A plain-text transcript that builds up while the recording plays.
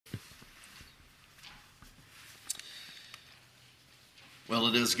Well,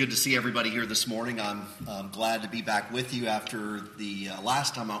 it is good to see everybody here this morning. I'm glad to be back with you after the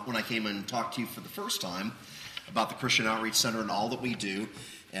last time when I came and talked to you for the first time about the Christian Outreach Center and all that we do.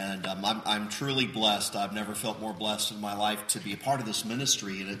 And I'm truly blessed. I've never felt more blessed in my life to be a part of this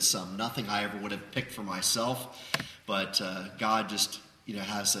ministry, and it's nothing I ever would have picked for myself. But God just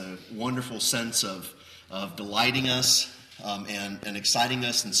has a wonderful sense of delighting us and exciting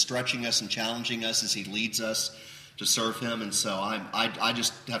us and stretching us and challenging us as He leads us to serve Him. And so I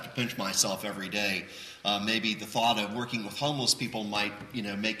just have to pinch myself every day. Maybe the thought of working with homeless people might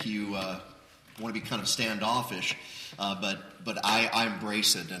make you want to be kind of standoffish, but I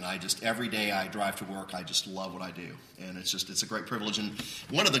embrace it, and I just every day I drive to work, I just love what I do, and it's a great privilege. And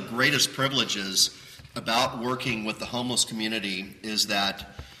one of the greatest privileges about working with the homeless community is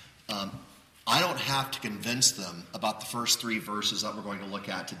that I don't have to convince them about the first three verses that we're going to look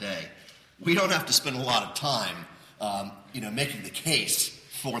at today. We don't have to spend a lot of time making the case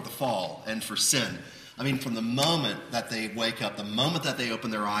for the fall and for sin. I mean, from the moment that they wake up, the moment that they open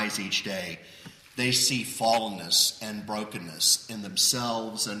their eyes each day, they see fallenness and brokenness in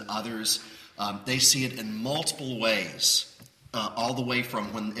themselves and others. They see it in multiple ways, all the way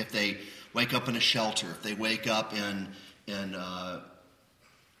from if they wake up in a shelter, if they wake up in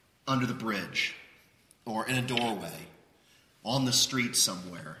under the bridge, or in a doorway, on the street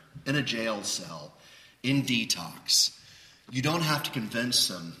somewhere, in a jail cell, in detox. You don't have to convince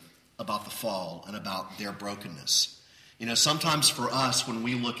them about the fall and about their brokenness. Sometimes for us, when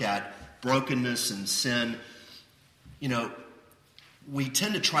we look at brokenness and sin, we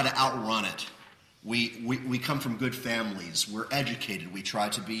tend to try to outrun it. We come from good families. We're educated. We try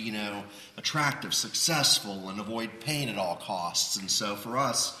to be, attractive, successful, and avoid pain at all costs. And so for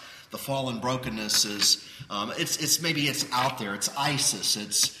us, the fall and brokenness is, it's out there. It's ISIS.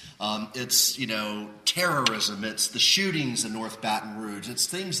 It's terrorism. It's the shootings in North Baton Rouge. It's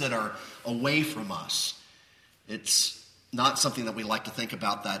things that are away from us. It's not something that we like to think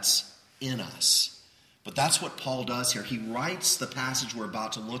about that's in us. But that's what Paul does here. He writes the passage we're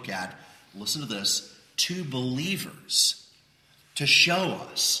about to look at, listen to this, to believers, to show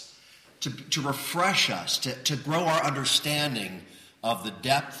us, to refresh us, to grow our understanding of the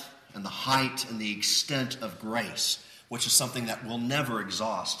depth and the height and the extent of grace, which is something that we'll never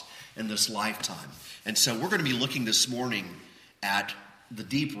exhaust in this lifetime. And so we're going to be looking this morning at the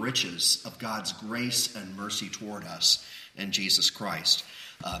deep riches of God's grace and mercy toward us in Jesus Christ.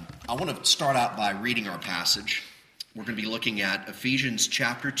 I want to start out by reading our passage. We're going to be looking at Ephesians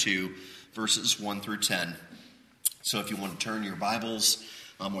chapter 2, verses 1 through 10. So if you want to turn your Bibles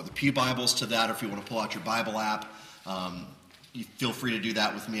or the Pew Bibles to that, or if you want to pull out your Bible app, you feel free to do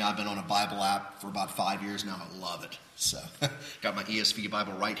that with me. I've been on a Bible app for about 5 years now. I love it. So got my ESV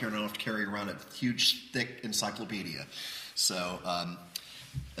Bible right here, and I don't have to carry around a huge, thick encyclopedia. So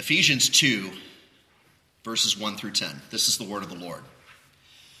Ephesians 2, verses 1 through 10. This is the word of the Lord.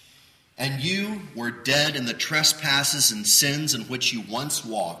 And you were dead in the trespasses and sins in which you once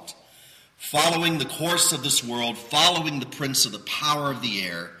walked, following the course of this world, following the prince of the power of the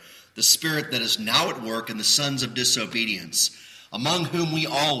air, the spirit that is now at work in the sons of disobedience, among whom we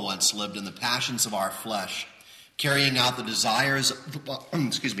all once lived in the passions of our flesh, carrying out the desires of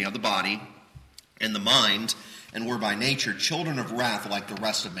the body and the mind, and were by nature children of wrath like the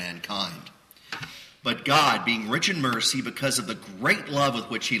rest of mankind. But God, being rich in mercy, because of the great love with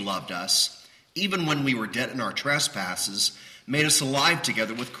which He loved us, even when we were dead in our trespasses, made us alive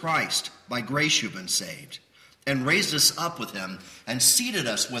together with Christ. By grace you've been saved, and raised us up with Him, and seated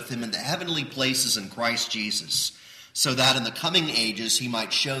us with Him in the heavenly places in Christ Jesus, so that in the coming ages He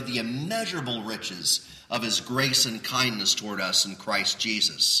might show the immeasurable riches of His grace and kindness toward us in Christ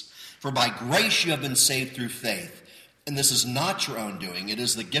Jesus. For by grace you have been saved through faith. And this is not your own doing. It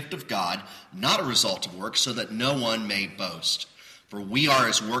is the gift of God, not a result of works, so that no one may boast. For we are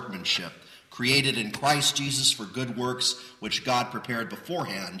His workmanship, created in Christ Jesus for good works, which God prepared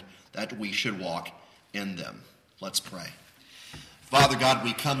beforehand that we should walk in them. Let's pray. Father God,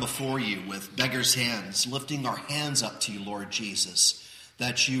 we come before you with beggars' hands, lifting our hands up to you, Lord Jesus,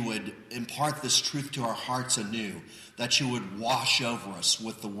 that you would impart this truth to our hearts anew, that you would wash over us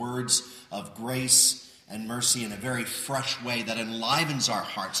with the words of grace and mercy in a very fresh way that enlivens our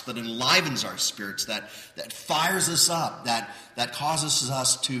hearts, that enlivens our spirits, that fires us up, that causes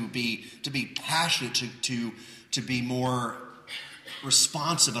us to be passionate, to be more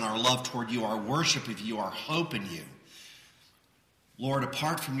responsive in our love toward you, our worship of you, our hope in you. Lord,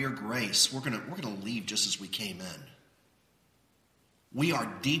 apart from your grace, we're gonna leave just as we came in. We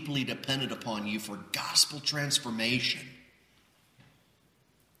are deeply dependent upon you for gospel transformation.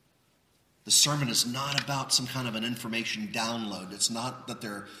 The sermon is not about some kind of an information download. It's not that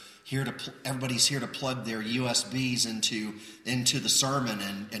they're here to everybody's here to plug their USBs into the sermon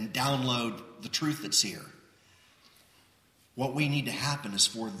and download the truth that's here. What we need to happen is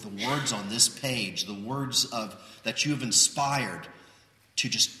for the words on this page, the words that you have inspired, to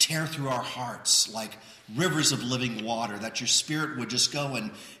just tear through our hearts like rivers of living water, that your Spirit would just go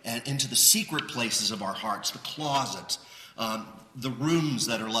and into the secret places of our hearts, the closets, the rooms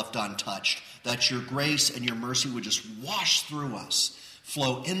that are left untouched, that your grace and your mercy would just wash through us,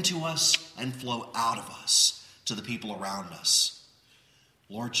 flow into us, and flow out of us to the people around us.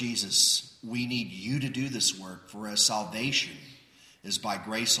 Lord Jesus, we need you to do this work, for as salvation is by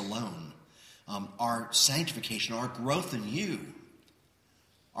grace alone, our sanctification, our growth in you,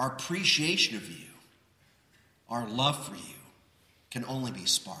 our appreciation of you, our love for you can only be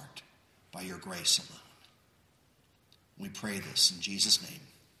sparked by your grace alone. We pray this in Jesus' name.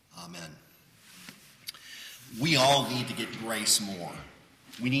 Amen. We all need to get grace more.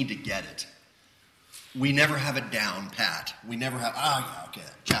 We need to get it. We never have it down pat. We never have,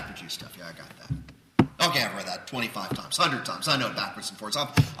 chapter 2 stuff. Yeah, I got that. Okay, I've read that 25 times, 100 times. I know it backwards and forwards.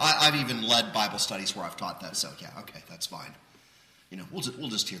 I've even led Bible studies where I've taught that. So, yeah, okay, that's fine. We'll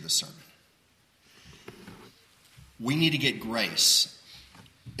just hear this sermon. We need to get grace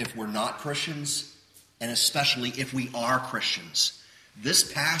if we're not Christians, and especially if we are Christians. This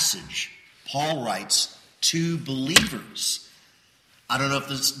passage, Paul writes to believers. I don't know if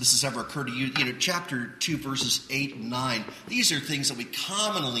this has ever occurred to you. Chapter 2, verses 8 and 9, these are things that we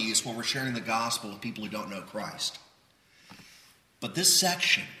commonly use when we're sharing the gospel with people who don't know Christ. But this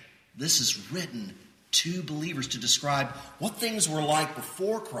section, this is written to believers to describe what things were like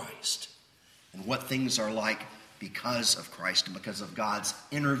before Christ and what things are like because of Christ and because of God's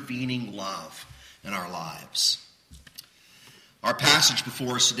intervening love in our lives. Our passage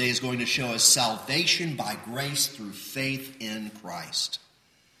before us today is going to show us salvation by grace through faith in Christ.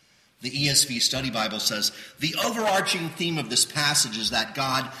 The ESV Study Bible says, the overarching theme of this passage is that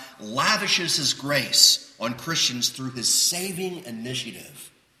God lavishes his grace on Christians through his saving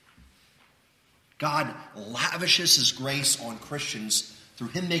initiative. God lavishes his grace on Christians through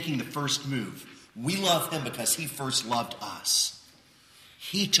him making the first move. We love him because he first loved us.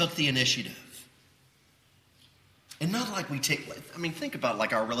 He took the initiative. And not like we take, think about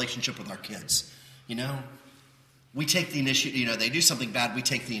like our relationship with our kids. We take the initiative, they do something bad, we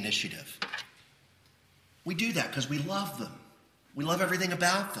take the initiative. We do that because we love them. We love everything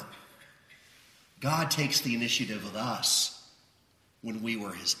about them. God takes the initiative with us when we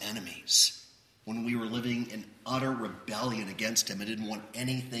were his enemies, when we were living in utter rebellion against him and didn't want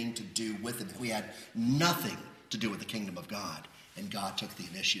anything to do with him. We had nothing to do with the kingdom of God. And God took the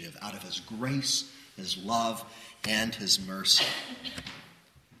initiative out of his grace, his love, and his mercy.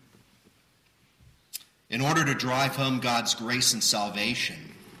 In order to drive home God's grace and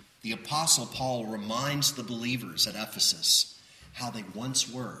salvation, the Apostle Paul reminds the believers at Ephesus how they once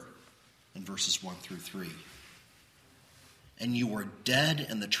were in verses 1 through 3. And you were dead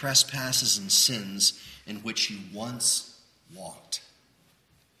in the trespasses and sins in which you once walked.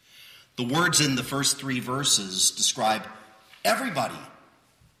 The words in the first 3 verses describe everybody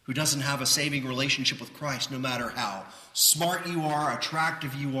who doesn't have a saving relationship with Christ, no matter how smart you are,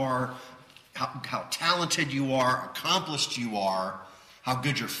 attractive you are, how talented you are, accomplished you are, how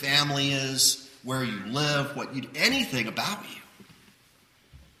good your family is, where you live, anything about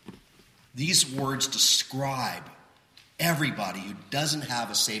you. These words describe everybody who doesn't have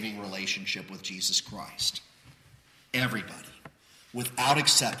a saving relationship with Jesus Christ. Everybody, without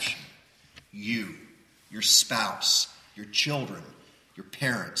exception. You, your spouse, your children, your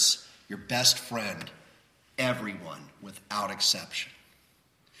parents, your best friend, everyone without exception.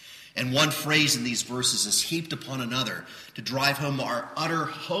 And one phrase in these verses is heaped upon another to drive home our utter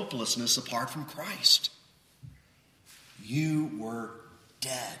hopelessness apart from Christ. You were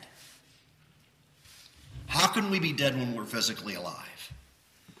dead. How can we be dead when we're physically alive?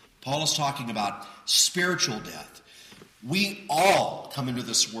 Paul is talking about spiritual death. We all come into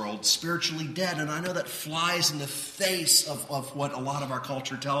this world spiritually dead, and I know that flies in the face of what a lot of our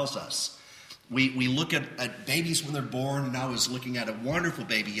culture tells us. We look at babies when they're born, and I was looking at a wonderful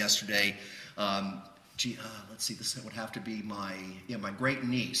baby yesterday. Let's see, this would have to be my great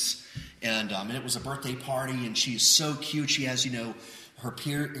niece, and it was a birthday party, and she's so cute. She has,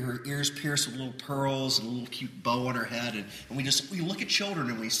 her ears pierced with little pearls and a little cute bow on her head, and we look at children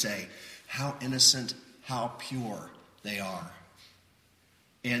and we say, how innocent, how pure they are.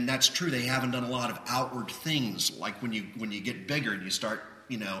 And that's true. They haven't done a lot of outward things, like when you get bigger and you start,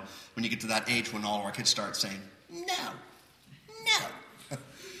 when you get to that age when all of our kids start saying, no.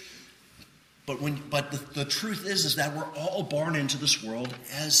 But the truth is that we're all born into this world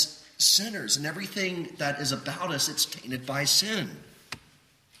as sinners, and everything that is about us, it's tainted by sin.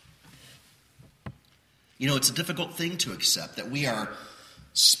 You know, it's a difficult thing to accept that we are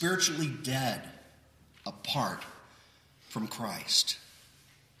spiritually dead apart from Christ.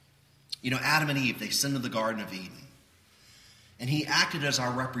 You know, Adam and Eve, they sinned in the Garden of Eden. And he acted as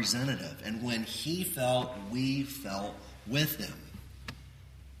our representative. And when he fell, we fell with him.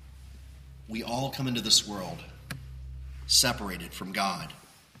 We all come into this world separated from God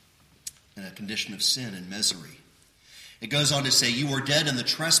in a condition of sin and misery. It goes on to say, you were dead in the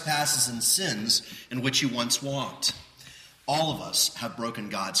trespasses and sins in which you once walked. All of us have broken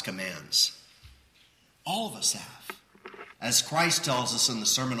God's commands. All of us have. As Christ tells us in the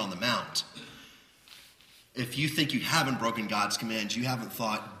Sermon on the Mount, if you think you haven't broken God's commands, you haven't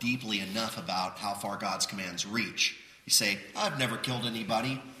thought deeply enough about how far God's commands reach. You say, I've never killed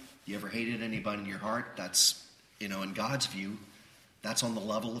anybody. You ever hated anybody in your heart? That's, in God's view, that's on the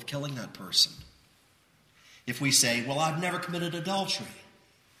level of killing that person. If we say, well, I've never committed adultery.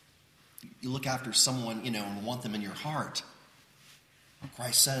 You look after someone, and want them in your heart.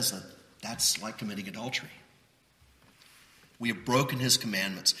 Christ says that that's like committing adultery. We have broken his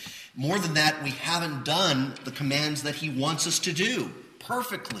commandments. More than that, we haven't done the commands that he wants us to do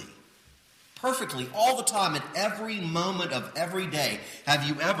perfectly. Perfectly, all the time, at every moment of every day. Have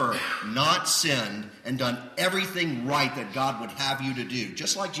you ever not sinned and done everything right that God would have you to do,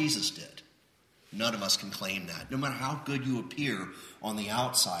 just like Jesus did? None of us can claim that. No matter how good you appear on the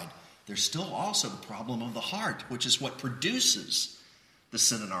outside, there's still also the problem of the heart, which is what produces the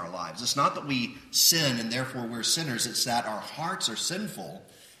sin in our lives. It's not that we sin and therefore we're sinners. It's that our hearts are sinful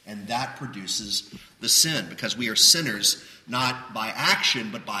and that produces the sin, because we are sinners not by action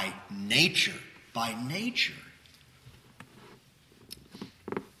but by nature. By nature.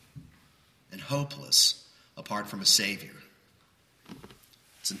 And hopeless apart from a Savior.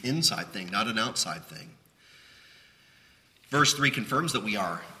 It's an inside thing, not an outside thing. Verse 3 confirms that we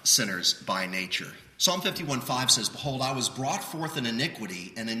are sinners by nature. Psalm 51:5 says, behold, I was brought forth in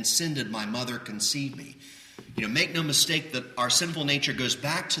iniquity, and in sin did my mother conceive me. Make no mistake that our sinful nature goes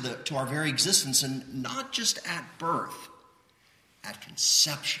back to our very existence, and not just at birth, at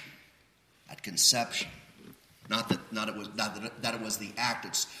conception. At conception. Not that it was the act,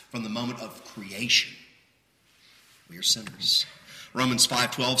 it's from the moment of creation. We are sinners. Romans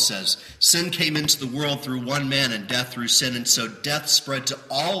 5:12 says, sin came into the world through one man, and death through sin, and so death spread to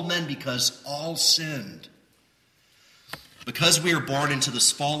all men because all sinned. Because we are born into this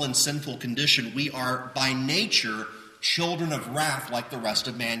fallen, sinful condition, we are by nature children of wrath like the rest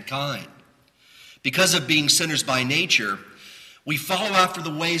of mankind. Because of being sinners by nature, we follow after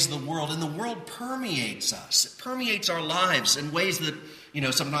the ways of the world, and the world permeates us. It permeates our lives in ways that,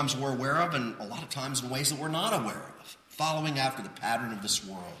 sometimes we're aware of, and a lot of times in ways that we're not aware of, following after the pattern of this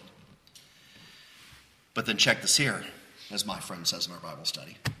world. But then check this here, as my friend says in our Bible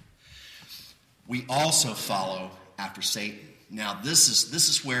study. We also follow after Satan. Now, this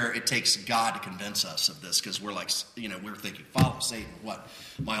is where it takes God to convince us of this, because we're like, we're thinking, follow Satan. What?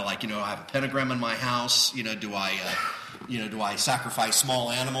 Am I like, I have a pentagram in my house? Do I sacrifice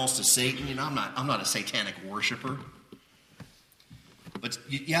small animals to Satan? I'm not a satanic worshiper. But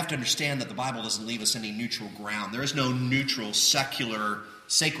you have to understand that the Bible doesn't leave us any neutral ground. There is no neutral, secular,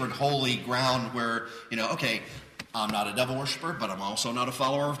 sacred, holy ground where, okay, I'm not a devil worshiper, but I'm also not a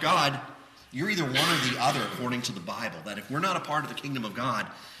follower of God. You're either one or the other according to the Bible. That if we're not a part of the kingdom of God,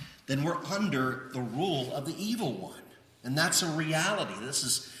 then we're under the rule of the evil one. And that's a reality. This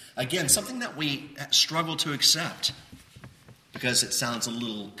is, again, something that we struggle to accept because it sounds a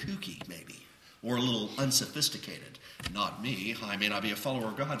little kooky, maybe, or a little unsophisticated. Not me. I may not be a follower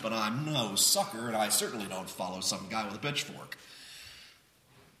of God, but I'm no sucker, and I certainly don't follow some guy with a pitchfork.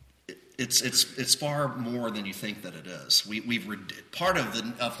 It's far more than you think that it is. Part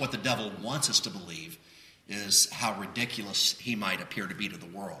of what the devil wants us to believe is how ridiculous he might appear to be to the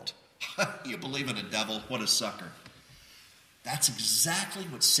world. You believe in a devil? What a sucker. That's exactly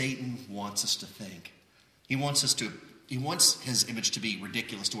what Satan wants us to think. He wants his image to be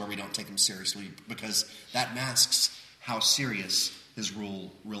ridiculous to where we don't take him seriously, because that masks how serious his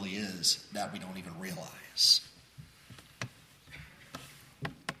rule really is that we don't even realize.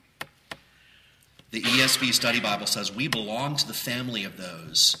 The ESV Study Bible says we belong to the family of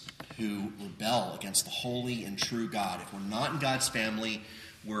those who rebel against the holy and true God. If we're not in God's family,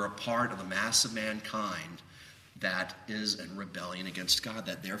 we're a part of the mass of mankind that is in rebellion against God,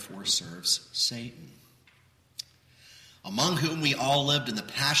 that therefore serves Satan. Among whom we all lived in the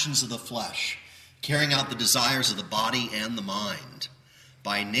passions of the flesh, carrying out the desires of the body and the mind.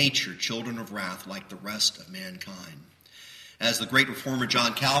 by nature children of wrath like the rest of mankind. As the great reformer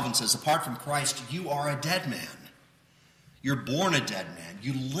John Calvin says, apart from Christ, you are a dead man. You're born a dead man.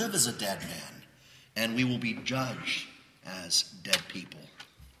 You live as a dead man. And we will be judged as dead people.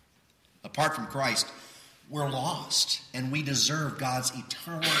 Apart from Christ, we're lost. And we deserve God's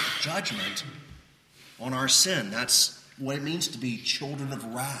eternal judgment on our sin. That's what it means to be children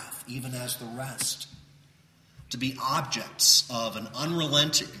of wrath, even as the rest. To be objects of an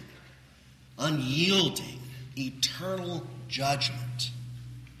unrelenting, unyielding, eternal judgment.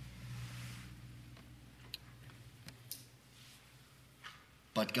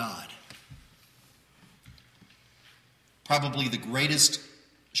 But God. Probably the greatest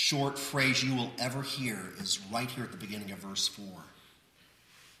short phrase you will ever hear is right here at the beginning of verse 4.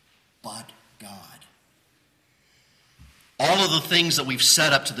 But God. All of the things that we've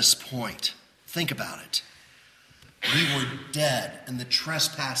said up to this point, think about it. We were dead in the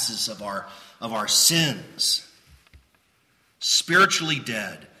trespasses of our sins. Spiritually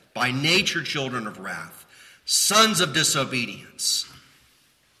dead, by nature children of wrath, sons of disobedience.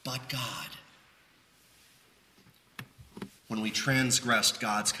 But God, when we transgressed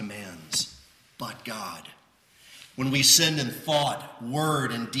God's commands, but God, when we sinned in thought,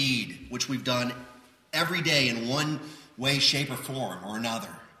 word, and deed, which we've done every day in one way, shape, or form or another,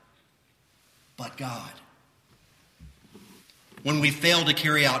 but God, when we failed to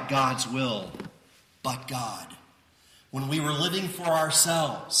carry out God's will, but God, when we were living for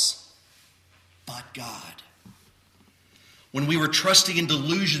ourselves, but God, when we were trusting in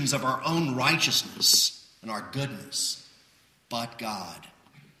delusions of our own righteousness and our goodness, but God,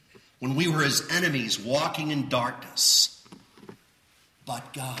 when we were his enemies walking in darkness,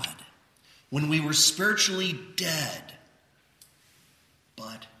 but God, when we were spiritually dead,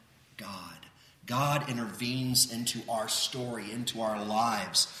 but God. God intervenes into our story, into our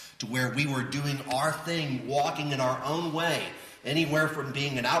lives, to where we were doing our thing, walking in our own way, anywhere from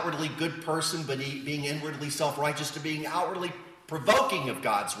being an outwardly good person, but being inwardly self-righteous, to being outwardly provoking of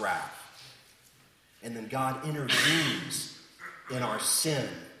God's wrath. And then God intervenes in our sin,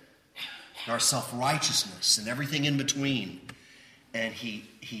 our self-righteousness, and everything in between. And he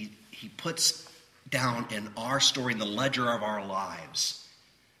puts down in our story, in the ledger of our lives,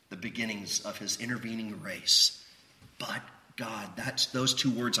 the beginnings of his intervening grace. But God, that's those two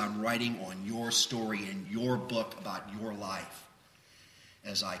words I'm writing on your story in your book about your life.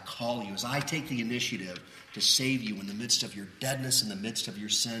 As I call you, as I take the initiative to save you in the midst of your deadness, in the midst of your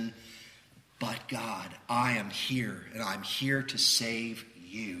sin. But God, I am here, and I'm here to save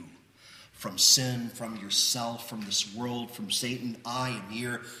you from sin, from yourself, from this world, from Satan. I am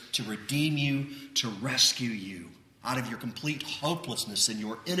here to redeem you, to rescue you out of your complete hopelessness and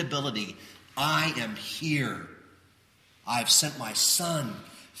your inability. I am here. I have sent my Son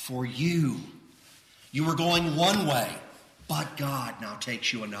for you. You were going one way, but God now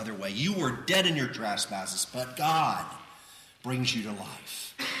takes you another way. You were dead in your trespasses, but God brings you to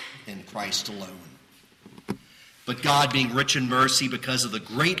life in Christ alone. But God, being rich in mercy because of the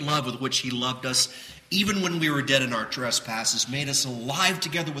great love with which he loved us, even when we were dead in our trespasses, made us alive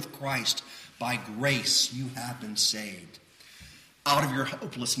together with Christ. By grace you have been saved. Out of your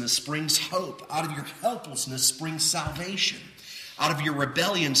hopelessness springs hope. Out of your helplessness springs salvation. Out of your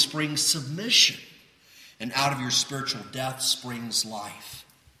rebellion springs submission. And out of your spiritual death springs life.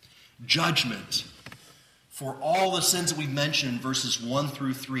 Judgment for all the sins that we mentioned in verses 1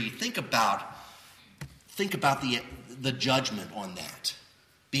 through 3. Think about the judgment on that.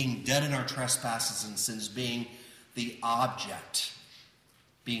 Being dead in our trespasses and sins, being the object,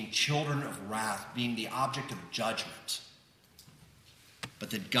 being children of wrath, being the object of judgment. But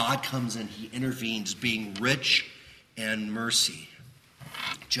then God comes in, he intervenes, being rich in mercy.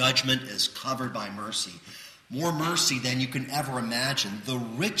 Judgment is covered by mercy. More mercy than you can ever imagine. The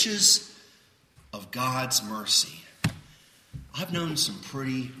riches of God's mercy. I've known some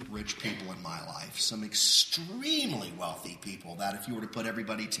pretty rich people in my life, some extremely wealthy people that if you were to put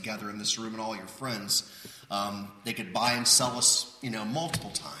everybody together in this room and all your friends, they could buy and sell us,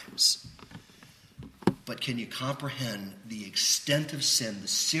 multiple times. But can you comprehend the extent of sin, the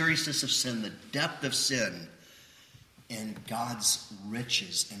seriousness of sin, the depth of sin, and God's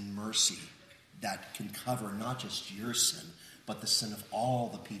riches and mercy that can cover not just your sin, but the sin of all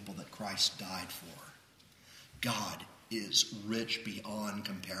the people that Christ died for? God is rich beyond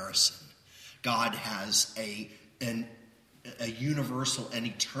comparison. God has a universal and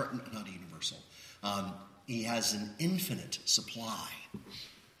eternal, not universal, he has an infinite supply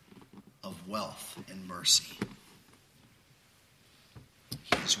of wealth and mercy.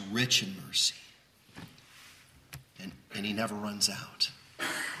 He is rich in mercy. And he never runs out.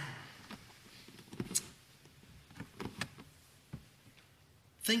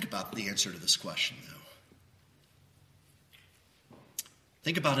 Think about the answer to this question, though.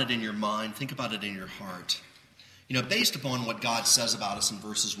 Think about it in your mind. Think about it in your heart. Based upon what God says about us in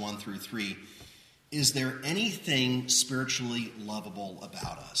verses 1 through 3, is there anything spiritually lovable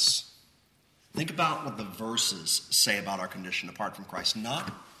about us? Think about what the verses say about our condition apart from Christ,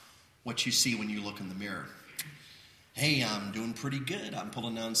 not what you see when you look in the mirror. Hey, I'm doing pretty good. I'm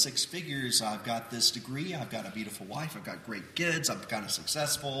pulling down 6 figures. I've got this degree. I've got a beautiful wife. I've got great kids. I'm kind of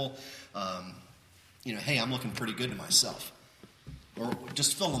successful. Hey, I'm looking pretty good to myself. Or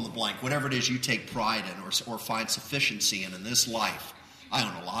just fill in the blank, whatever it is you take pride in or find sufficiency in this life. I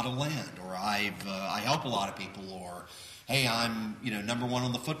own a lot of land, or I help a lot of people, or hey, I'm number 1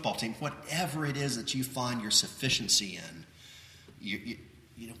 on the football team. Whatever it is that you find your sufficiency in,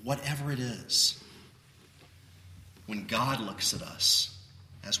 whatever it is. When God looks at us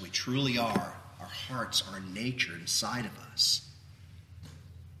as we truly are, our hearts, our nature inside of us,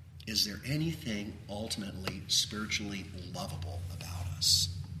 is there anything ultimately spiritually lovable about us?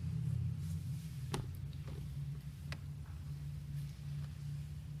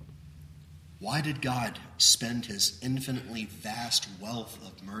 Why did God spend his infinitely vast wealth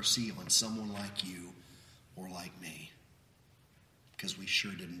of mercy on someone like you or like me? Because we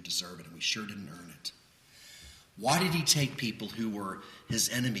sure didn't deserve it and we sure didn't earn it. Why did he take people who were his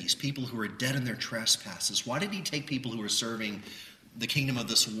enemies, people who were dead in their trespasses? Why did he take people who were serving the kingdom of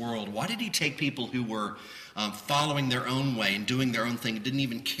this world? Why did he take people who were following their own way and doing their own thing and didn't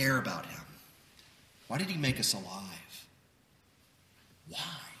even care about him? Why did he make us alive? Why?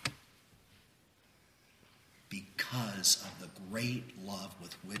 Because of the great love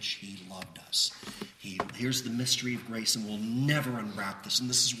with which he loved us. Here's the mystery of grace, and we'll never unwrap this, and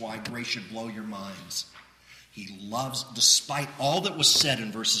this is why grace should blow your minds. He loves, despite all that was said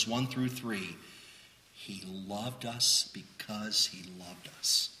in verses 1 through 3, he loved us because he loved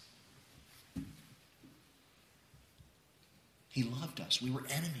us. He loved us. We were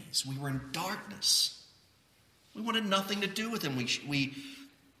enemies. We were in darkness. We wanted nothing to do with him.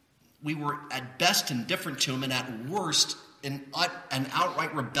 We were at best indifferent to him, and at worst in an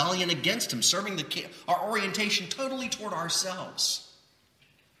outright rebellion against him, serving our orientation totally toward ourselves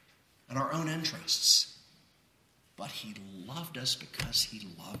and our own interests. But he loved us because he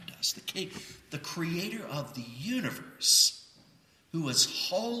loved us. The creator of the universe, who is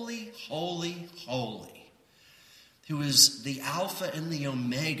holy, holy, holy, who is the Alpha and the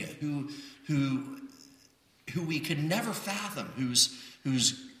Omega, who we could never fathom, whose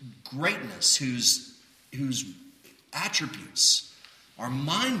greatness, whose attributes are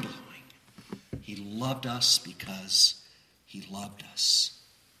mind-blowing. He loved us because he loved us.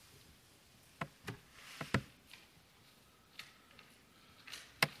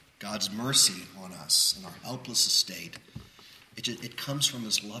 God's mercy on us in our helpless estate, it comes from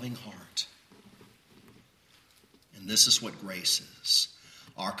his loving heart. And this is what grace is.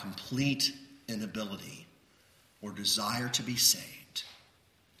 Our complete inability or desire to be saved,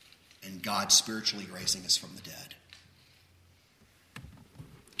 and God spiritually raising us from the dead.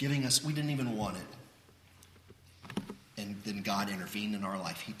 Giving us, we didn't even want it. And then God intervened in our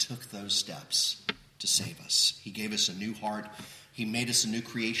life. He took those steps to save us. He gave us a new heart. He made us a new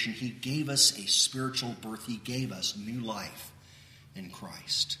creation. He gave us a spiritual birth. He gave us new life in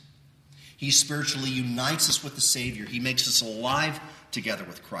Christ. He spiritually unites us with the Savior. He makes us alive together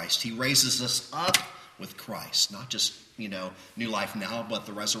with Christ. He raises us up with Christ. Not just, new life now, but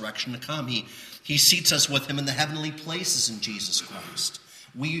the resurrection to come. He seats us with him in the heavenly places in Jesus Christ.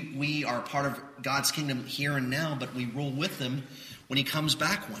 We are part of God's kingdom here and now, but we rule with him when he comes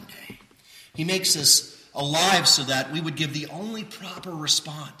back one day. He makes us alive so that we would give the only proper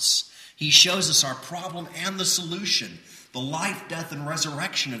response. He shows us our problem and the solution, the life, death, and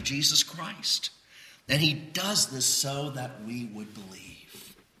resurrection of Jesus Christ. And he does this so that we would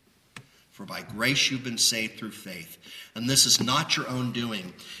believe. For by grace you've been saved through faith. And this is not your own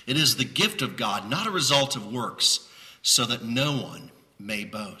doing. It is the gift of God, not a result of works, so that no one may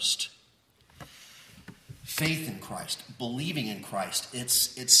boast. Faith in Christ, believing in Christ,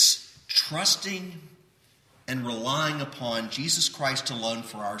 it's trusting and relying upon Jesus Christ alone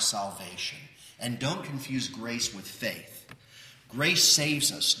for our salvation. And don't confuse grace with faith. Grace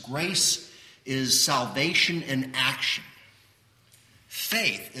saves us. Grace is salvation in action.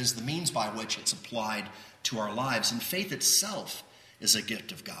 Faith is the means by which it's applied to our lives. And faith itself is a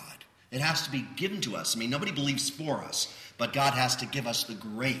gift of God. It has to be given to us. Nobody believes for us, but God has to give us the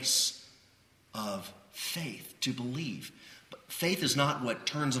grace of faith to believe. But faith is not what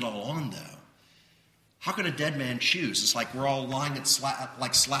turns it all on, though. How can a dead man choose? It's like we're all lying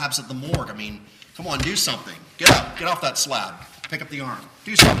like slabs at the morgue. I mean, come on, do something. Get up. Get off that slab. Pick up the arm.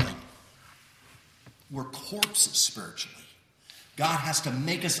 Do something. We're corpses spiritually. God has to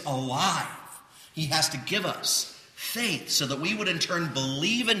make us alive. He has to give us faith so that we would in turn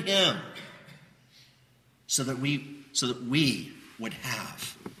believe in him. So that we would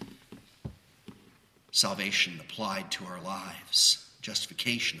have salvation applied to our lives.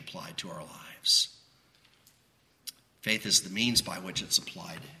 Justification applied to our lives. Faith is the means by which it's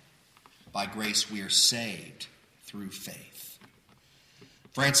applied. By grace we are saved through faith.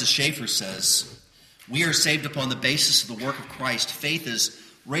 Francis Schaeffer says, we are saved upon the basis of the work of Christ. Faith is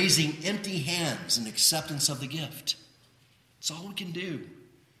raising empty hands in acceptance of the gift. It's all we can do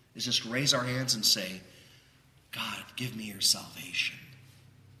is just raise our hands and say, God, give me your salvation.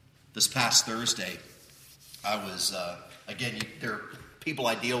 This past Thursday, I was, there are people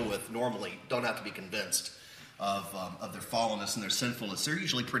I deal with normally don't have to be convinced of their fallenness and their sinfulness. They're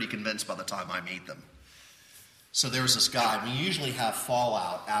usually pretty convinced by the time I meet them. So there was this guy. We usually have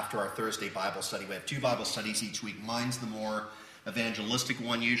fallout after our Thursday Bible study. We have 2 Bible studies each week. Mine's the more evangelistic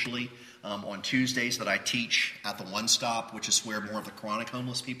one usually. On Tuesdays that I teach at the One Stop, which is where more of the chronic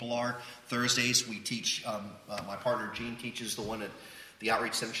homeless people are. Thursdays we teach, my partner Jean teaches the one at the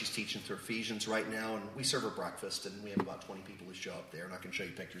Outreach Center. She's teaching through Ephesians right now, and we serve her breakfast, and we have about 20 people who show up there, and I can show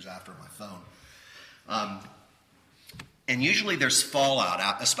you pictures after on my phone. And usually there's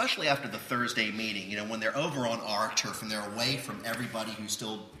fallout, especially after the Thursday meeting, when they're over on our turf and they're away from everybody who's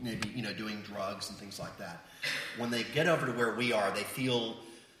still maybe, doing drugs and things like that. When they get over to where we are, they feel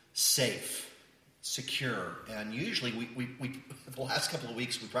safe, secure. And usually we the last couple of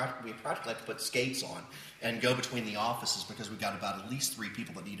weeks, we practically have to put skates on and go between the offices because we've got about at least 3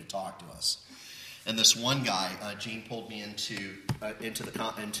 people that need to talk to us. And this one guy, Gene pulled me into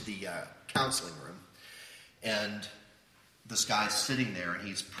the counseling room, and this guy's sitting there, and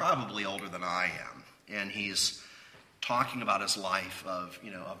he's probably older than I am, and he's talking about his life of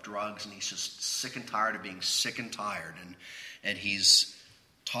drugs, and he's just sick and tired of being sick and tired, and he's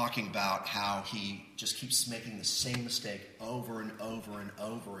talking about how he just keeps making the same mistake over and over and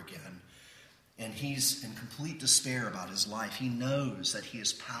over again, and he's in complete despair about his life. He knows that he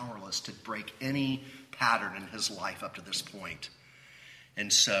is powerless to break any pattern in his life up to this point,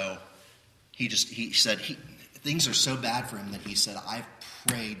 and so he said things are so bad for him that he said, I've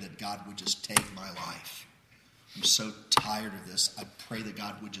prayed that God would just take my life. I'm so tired of this. I pray that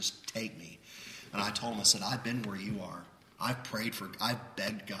God would just take me. And I told him, I said, I've been where you are. I've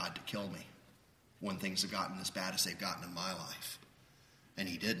begged God to kill me when things have gotten as bad as they've gotten in my life. And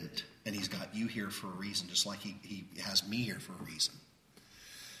he didn't. And he's got you here for a reason, just like he has me here for a reason.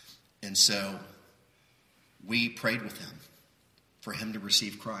 And so we prayed with him for him to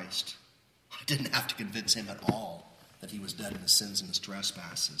receive Christ. I didn't have to convince him at all that he was dead in his sins and his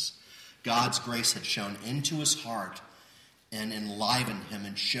trespasses. God's grace had shone into his heart and enlivened him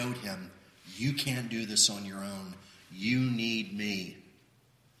and showed him, you can't do this on your own. You need me.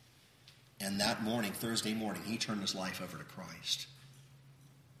 And that morning, Thursday morning, he turned his life over to Christ.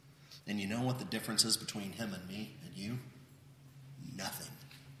 And you know what the difference is between him and me and you? Nothing.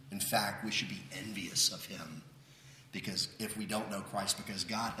 In fact, we should be envious of him. Because if we don't know Christ, because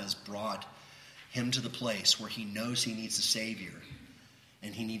God has brought him to the place where he knows he needs a Savior.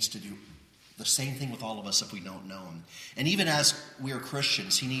 And he needs to do the same thing with all of us if we don't know him. And even as we are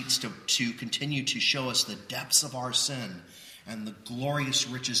Christians, he needs to continue to show us the depths of our sin and the glorious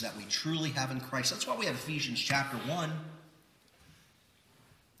riches that we truly have in Christ. That's why we have Ephesians chapter 1.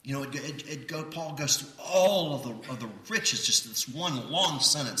 Paul goes through all of the riches, just this one long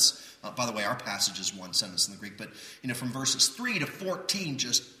sentence. By the way, our passage is one sentence in the Greek, but from verses 3 to 14,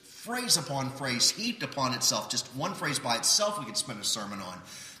 just phrase upon phrase, heaped upon itself, just one phrase by itself we could spend a sermon on.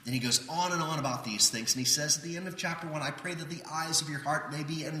 And he goes on and on about these things, and he says at the end of chapter 1, I pray that the eyes of your heart may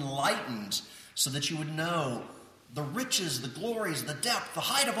be enlightened so that you would know the riches, the glories, the depth, the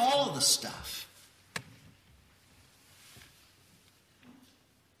height of all of this stuff.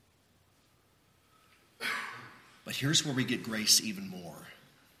 But here's where we get grace even more.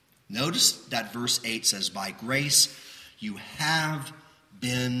 Notice that verse 8 says, by grace you have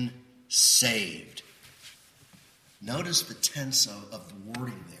been saved. Notice the tense of the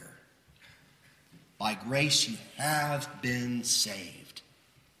wording there. By grace you have been saved.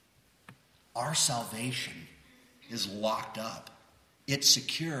 Our salvation is locked up. It's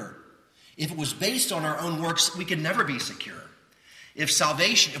secure. If it was based on our own works, we could never be secure.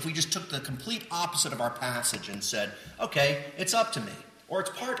 If we just took the complete opposite of our passage and said, okay, it's up to me, or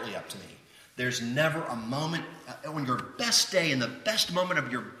it's partly up to me, There's never a moment, on your best day, in the best moment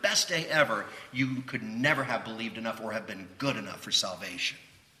of your best day ever, you could never have believed enough or have been good enough for salvation.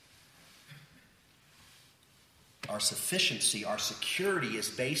 Our sufficiency, our security is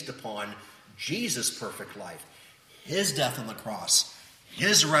based upon Jesus' perfect life, his death on the cross,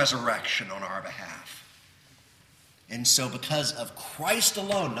 his resurrection on our behalf. And so because of Christ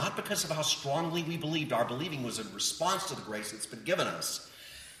alone, not because of how strongly we believed, our believing was in response to the grace that's been given us,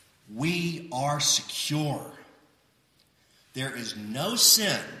 we are secure. There is no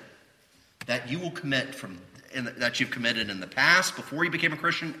sin that you will commit that you've committed in the past, before you became a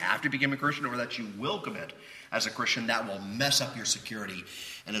Christian, after you became a Christian, or that you will commit as a Christian that will mess up your security.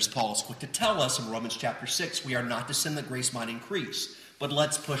 And as Paul is quick to tell us in Romans chapter 6, we are not to sin that grace might increase. But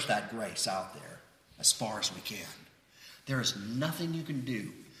let's push that grace out there as far as we can. There is nothing you can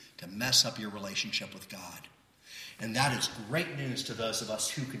do to mess up your relationship with God. And that is great news to those of us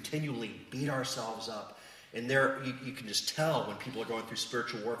who continually beat ourselves up. And there, you can just tell when people are going through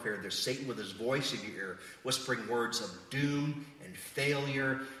spiritual warfare, there's Satan with his voice in your ear, whispering words of doom and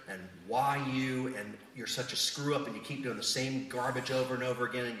failure and why you, and you're such a screw up and you keep doing the same garbage over and over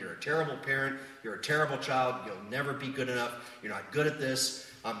again, and you're a terrible parent, you're a terrible child, you'll never be good enough, you're not good at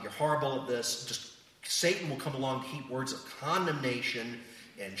this, you're horrible at this. Just Satan will come along, heap words of condemnation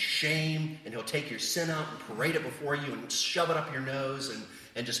and shame, and he'll take your sin out and parade it before you and shove it up your nose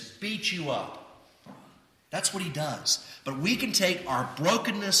and just beat you up. That's what he does. But we can take our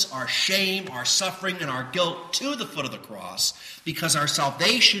brokenness, our shame, our suffering, and our guilt to the foot of the cross because our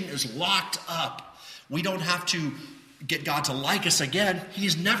salvation is locked up. We don't have to get God to like us again.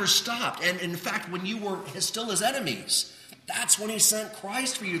 He's never stopped. And in fact, when you were still his enemies, that's when he sent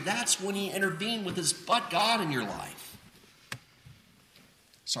Christ for you. That's when he intervened with his God in your life.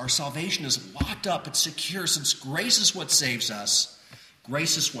 So our salvation is locked up. It's secure. Since grace is what saves us,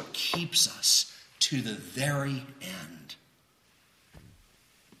 grace is what keeps us to the very end.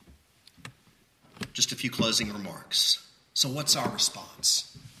 Just a few closing remarks. So what's our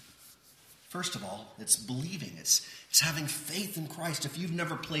response? First of all, it's believing. It's having faith in Christ. If you've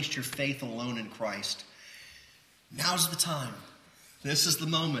never placed your faith alone in Christ, now's the time. This is the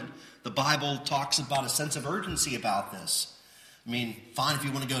moment. The Bible talks about a sense of urgency about this. I mean, fine if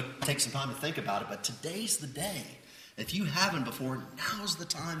you want to go take some time to think about it, but today's the day. If you haven't before, now's the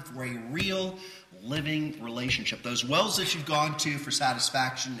time for a real living relationship. Those wells that you've gone to for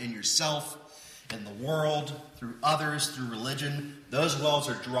satisfaction in yourself, in the world, through others, through religion, those wells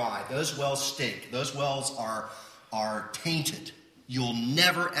are dry. Those wells stink. Those wells are tainted. You'll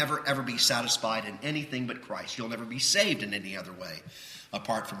never, ever, ever be satisfied in anything but Christ. You'll never be saved in any other way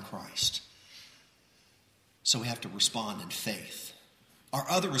apart from Christ. So we have to respond in faith. Our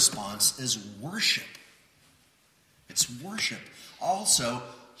other response is worship. It's worship. Also,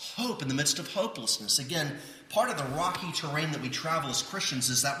 hope in the midst of hopelessness. Again, part of the rocky terrain that we travel as Christians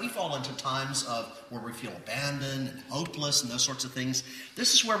is that we fall into times of where we feel abandoned and hopeless and those sorts of things.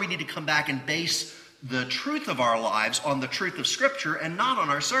 This is where we need to come back and base the truth of our lives on the truth of Scripture and not on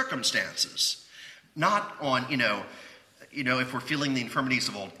our circumstances. Not on, if we're feeling the infirmities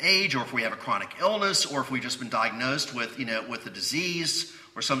of old age, or if we have a chronic illness, or if we've just been diagnosed with a disease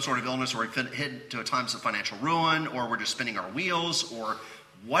or some sort of illness, or we've hit to times of financial ruin, or we're just spinning our wheels, or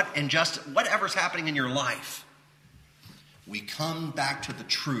whatever's happening in your life. We come back to the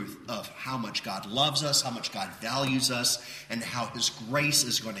truth of how much God loves us, how much God values us, and how his grace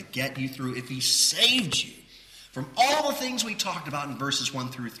is going to get you through if he saved you. From all the things we talked about in verses 1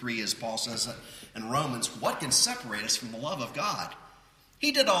 through 3, as Paul says in Romans, what can separate us from the love of God?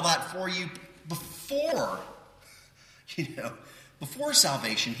 He did all that for you before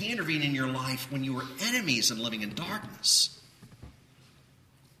salvation. He intervened in your life when you were enemies and living in darkness.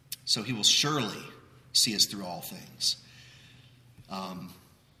 So he will surely see us through all things.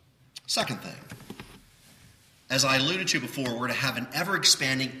 Second thing, as I alluded to before, we're to have an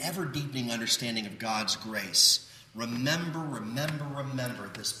ever-expanding, ever-deepening understanding of God's grace. Remember,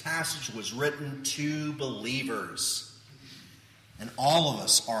 this passage was written to believers. And all of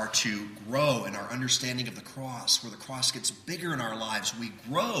us are to grow in our understanding of the cross, where the cross gets bigger in our lives. We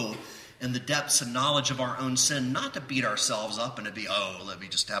grow in the depths and knowledge of our own sin, not to beat ourselves up and to be, let me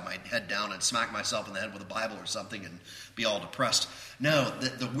just have my head down and smack myself in the head with a Bible or something and be all depressed. No,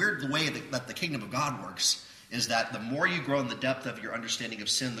 the weird way that the kingdom of God works is that the more you grow in the depth of your understanding of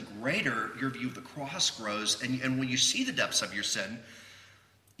sin, the greater your view of the cross grows. And when you see the depths of your sin,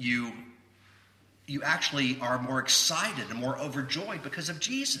 you actually are more excited and more overjoyed because of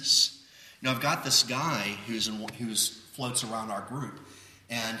Jesus. I've got this guy who's floats around our group,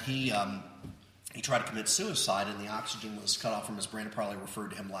 and He tried to commit suicide, and the oxygen was cut off from his brain. I probably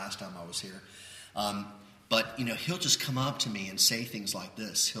referred to him last time I was here. But he'll just come up to me and say things like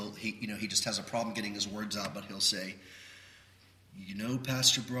this. He just has a problem getting his words out, but he'll say,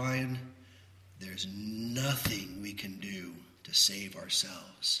 Pastor Brian, there's nothing we can do to save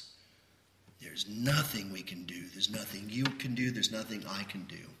ourselves. There's nothing we can do. There's nothing you can do. There's nothing I can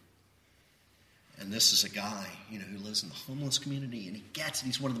do. And this is a guy, who lives in the homeless community, and he gets it.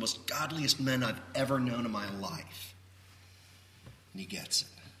 He's one of the most godliest men I've ever known in my life. And he gets it.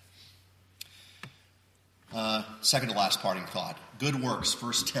 Second to last parting thought. Good works,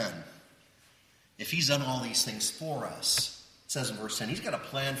 verse 10. If he's done all these things for us, it says in verse 10, he's got a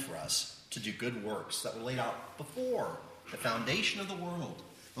plan for us to do good works that were laid out before the foundation of the world,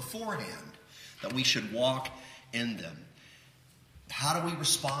 beforehand, that we should walk in them. How do we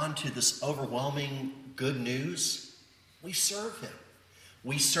respond to this overwhelming good news? We serve him.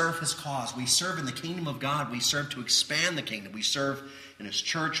 We serve his cause. We serve in the kingdom of God. We serve to expand the kingdom. We serve in his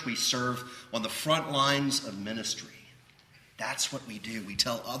church. We serve on the front lines of ministry. That's what we do. We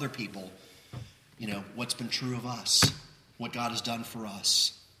tell other people, what's been true of us, what God has done for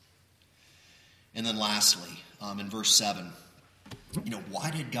us. And then lastly, in verse 7,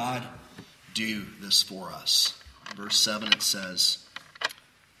 why did God do this for us? Verse 7, it says,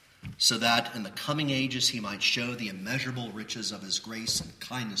 so that in the coming ages he might show the immeasurable riches of his grace and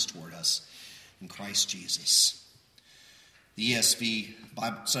kindness toward us in Christ Jesus. The ESV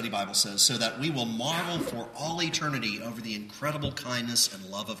Study Bible says, so that we will marvel for all eternity over the incredible kindness and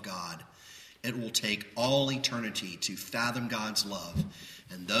love of God. It will take all eternity to fathom God's love,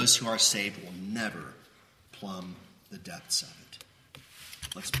 and those who are saved will never plumb the depths of it.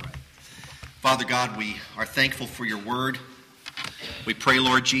 Let's pray. Father God, we are thankful for your word. We pray,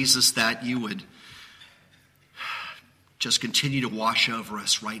 Lord Jesus, that you would just continue to wash over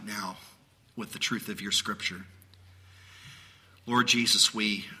us right now with the truth of your scripture. Lord Jesus,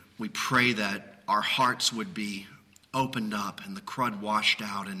 we pray that our hearts would be opened up and the crud washed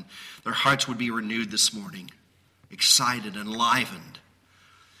out, and their hearts would be renewed this morning, excited, enlivened,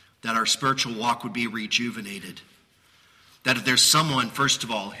 that our spiritual walk would be rejuvenated. That if there's someone, first of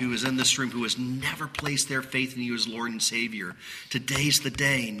all, who is in this room who has never placed their faith in you as Lord and Savior, today's the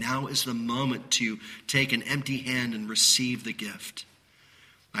day. Now is the moment to take an empty hand and receive the gift.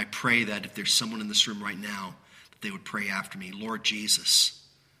 I pray that if there's someone in this room right now, that they would pray after me. Lord Jesus,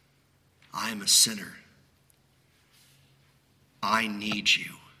 I am a sinner. I need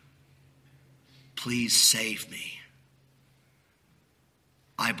you. Please save me.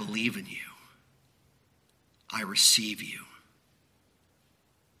 I believe in you. I receive you.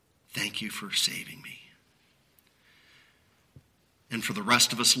 Thank you for saving me. And for the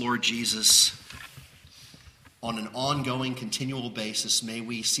rest of us, Lord Jesus, on an ongoing, continual basis, may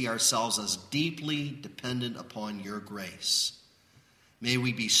we see ourselves as deeply dependent upon your grace. May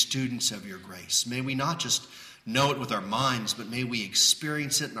we be students of your grace. May we not just know it with our minds, but may we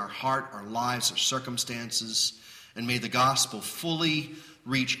experience it in our heart, our lives, our circumstances, and may the gospel fully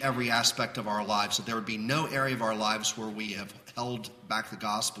reach every aspect of our lives, that there would be no area of our lives where we have held back the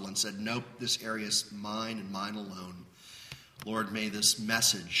gospel and said, nope, this area is mine and mine alone. Lord, may this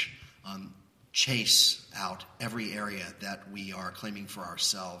message chase out every area that we are claiming for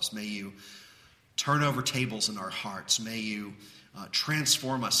ourselves. May you turn over tables in our hearts. May you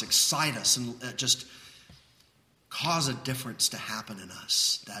transform us, excite us, and just cause a difference to happen in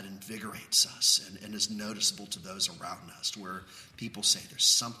us that invigorates us and is noticeable to those around us, where people say there's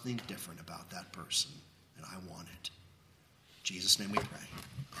something different about that person and I want it. In Jesus' name we pray.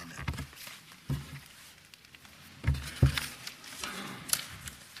 Amen.